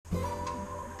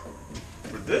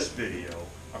For this video,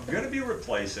 I'm going to be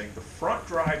replacing the front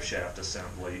drive shaft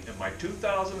assembly in my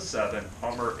 2007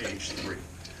 Hummer H3.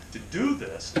 To do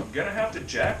this, I'm going to have to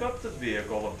jack up the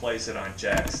vehicle and place it on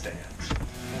jack stands.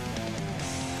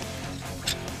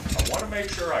 I want to make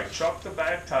sure I chuck the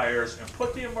back tires and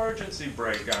put the emergency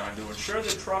brake on to ensure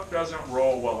the truck doesn't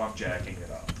roll while I'm jacking it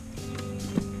up.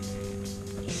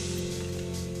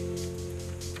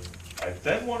 I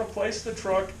then want to place the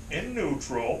truck in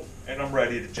neutral and I'm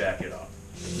ready to jack it up.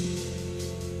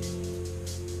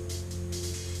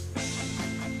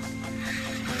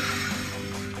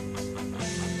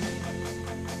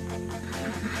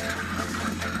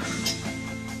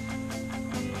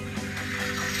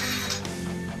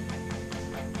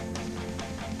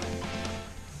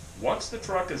 Once the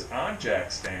truck is on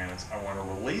jack stands, I want to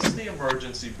release the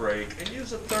emergency brake and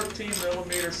use a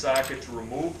 13mm socket to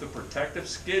remove the protective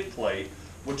skid plate,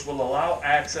 which will allow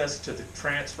access to the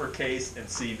transfer case and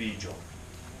CV joint.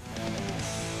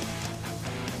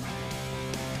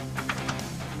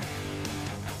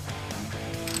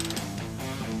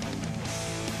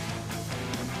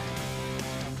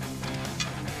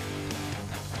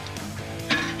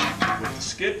 With the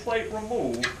skid plate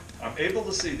removed, I'm able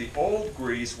to see the old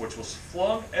grease which was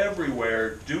flung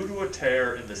everywhere due to a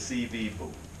tear in the CV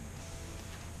boot.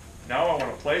 Now I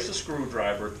want to place a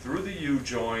screwdriver through the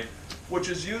U-joint, which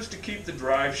is used to keep the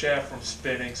drive shaft from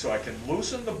spinning so I can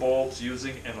loosen the bolts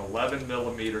using an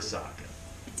 11mm socket.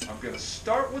 I'm going to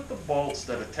start with the bolts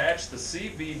that attach the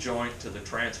CV joint to the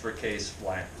transfer case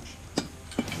flange.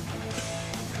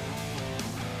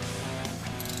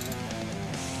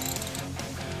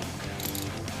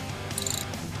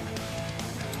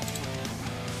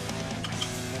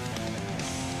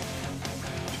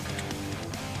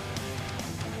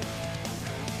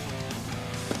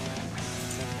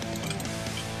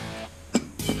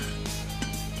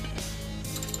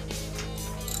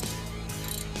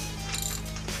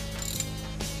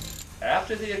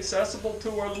 After the accessible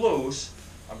two are loose,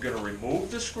 I'm going to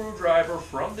remove the screwdriver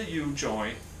from the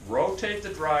U-joint, rotate the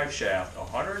drive shaft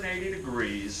 180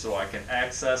 degrees so I can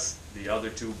access the other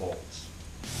two bolts.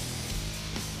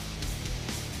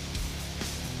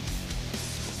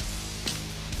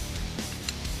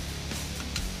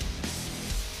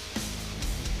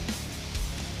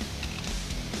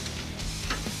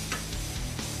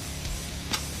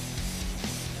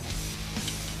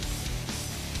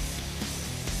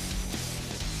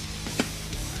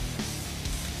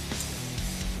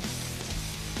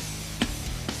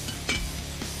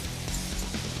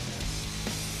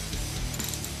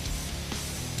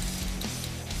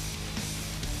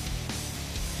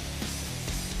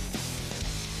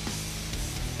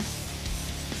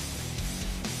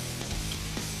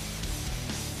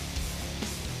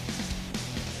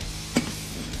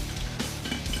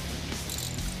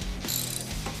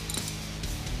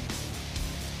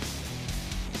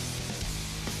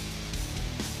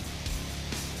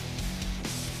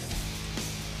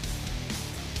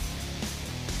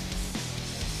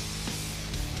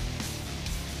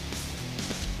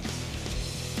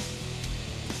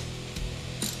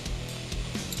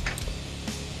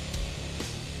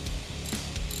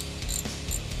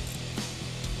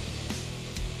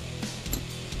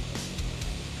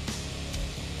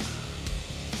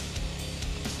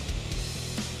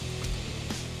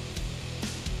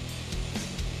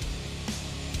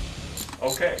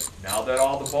 Okay, now that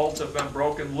all the bolts have been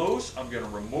broken loose, I'm going to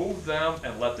remove them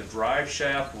and let the drive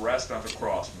shaft rest on the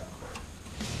cross member.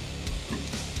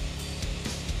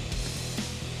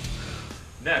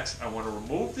 Next, I want to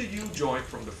remove the U-joint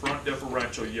from the front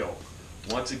differential yoke.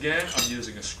 Once again, I'm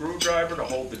using a screwdriver to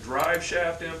hold the drive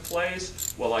shaft in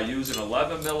place while I use an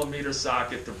 11mm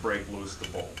socket to break loose the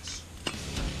bolts.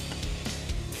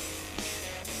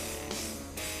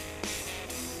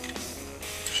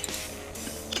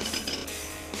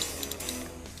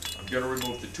 I'm going to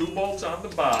remove the two bolts on the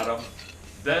bottom,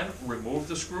 then remove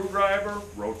the screwdriver,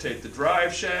 rotate the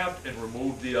drive shaft, and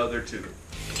remove the other two.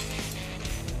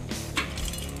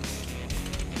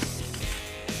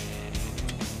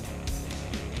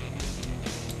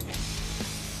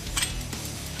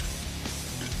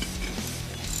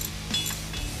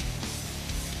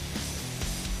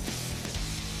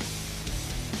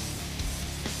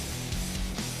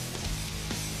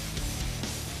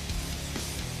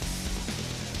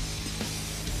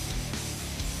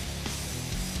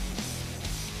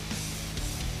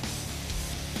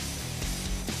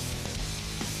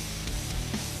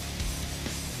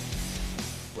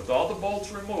 With all the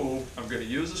bolts removed, I'm going to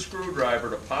use a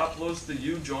screwdriver to pop loose the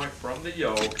U-joint from the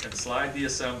yoke and slide the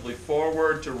assembly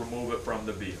forward to remove it from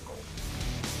the vehicle.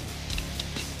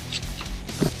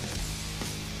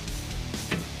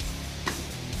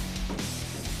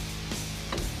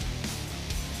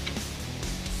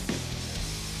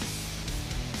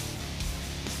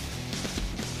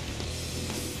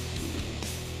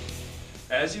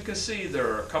 as you can see,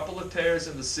 there are a couple of tears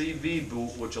in the CV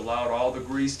boot which allowed all the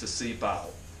grease to seep out.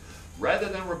 Rather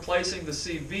than replacing the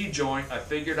CV joint, I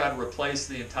figured I'd replace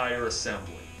the entire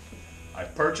assembly. I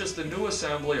purchased the new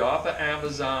assembly off of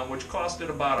Amazon, which costed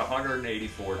about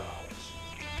 $184.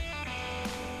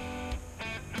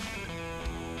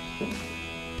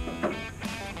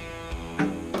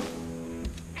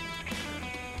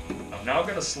 I'm now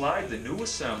going to slide the new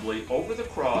assembly over the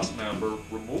cross member,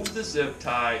 remove the zip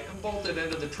tie, and bolt it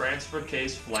into the transfer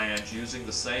case flange using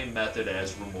the same method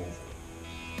as removal.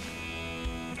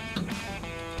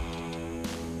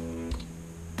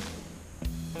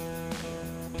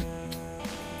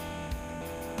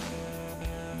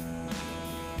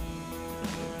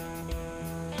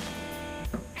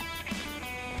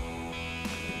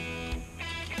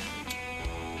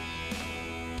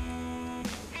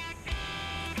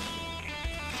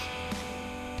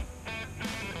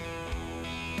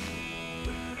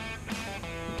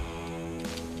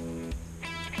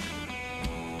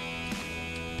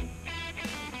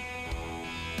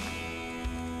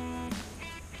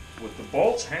 With the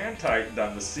bolts hand tightened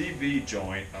on the CV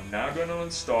joint, I'm now going to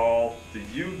install the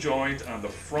U-joint on the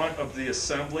front of the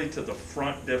assembly to the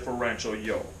front differential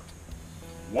yoke.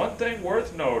 One thing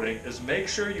worth noting is make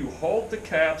sure you hold the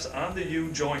caps on the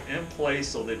U-joint in place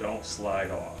so they don't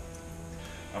slide off.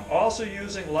 I'm also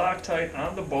using Loctite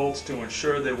on the bolts to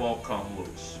ensure they won't come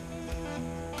loose.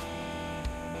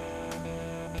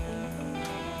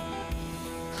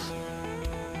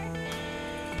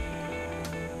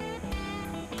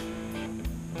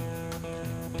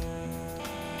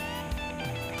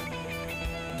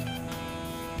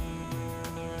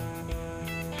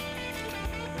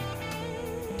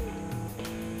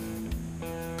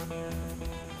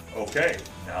 Okay,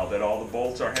 now that all the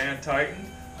bolts are hand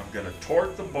tightened, I'm going to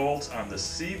torque the bolts on the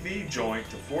CV joint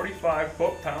to 45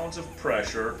 foot-pounds of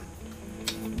pressure.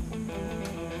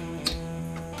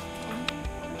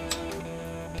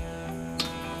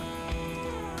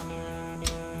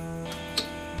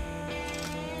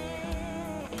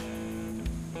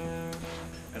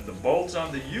 And the bolts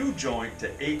on the U-joint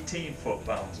to 18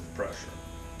 foot-pounds of pressure.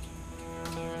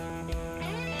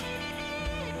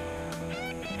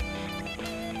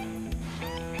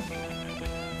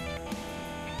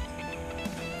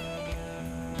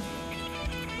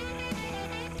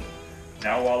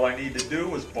 Now all I need to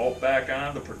do is bolt back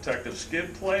on the protective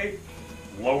skid plate,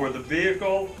 lower the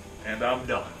vehicle, and I'm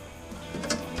done.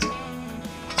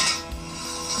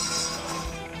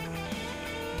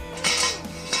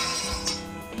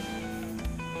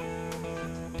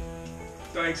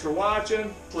 Thanks for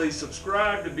watching. Please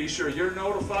subscribe to be sure you're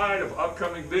notified of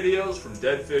upcoming videos from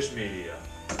Dead Fish Media.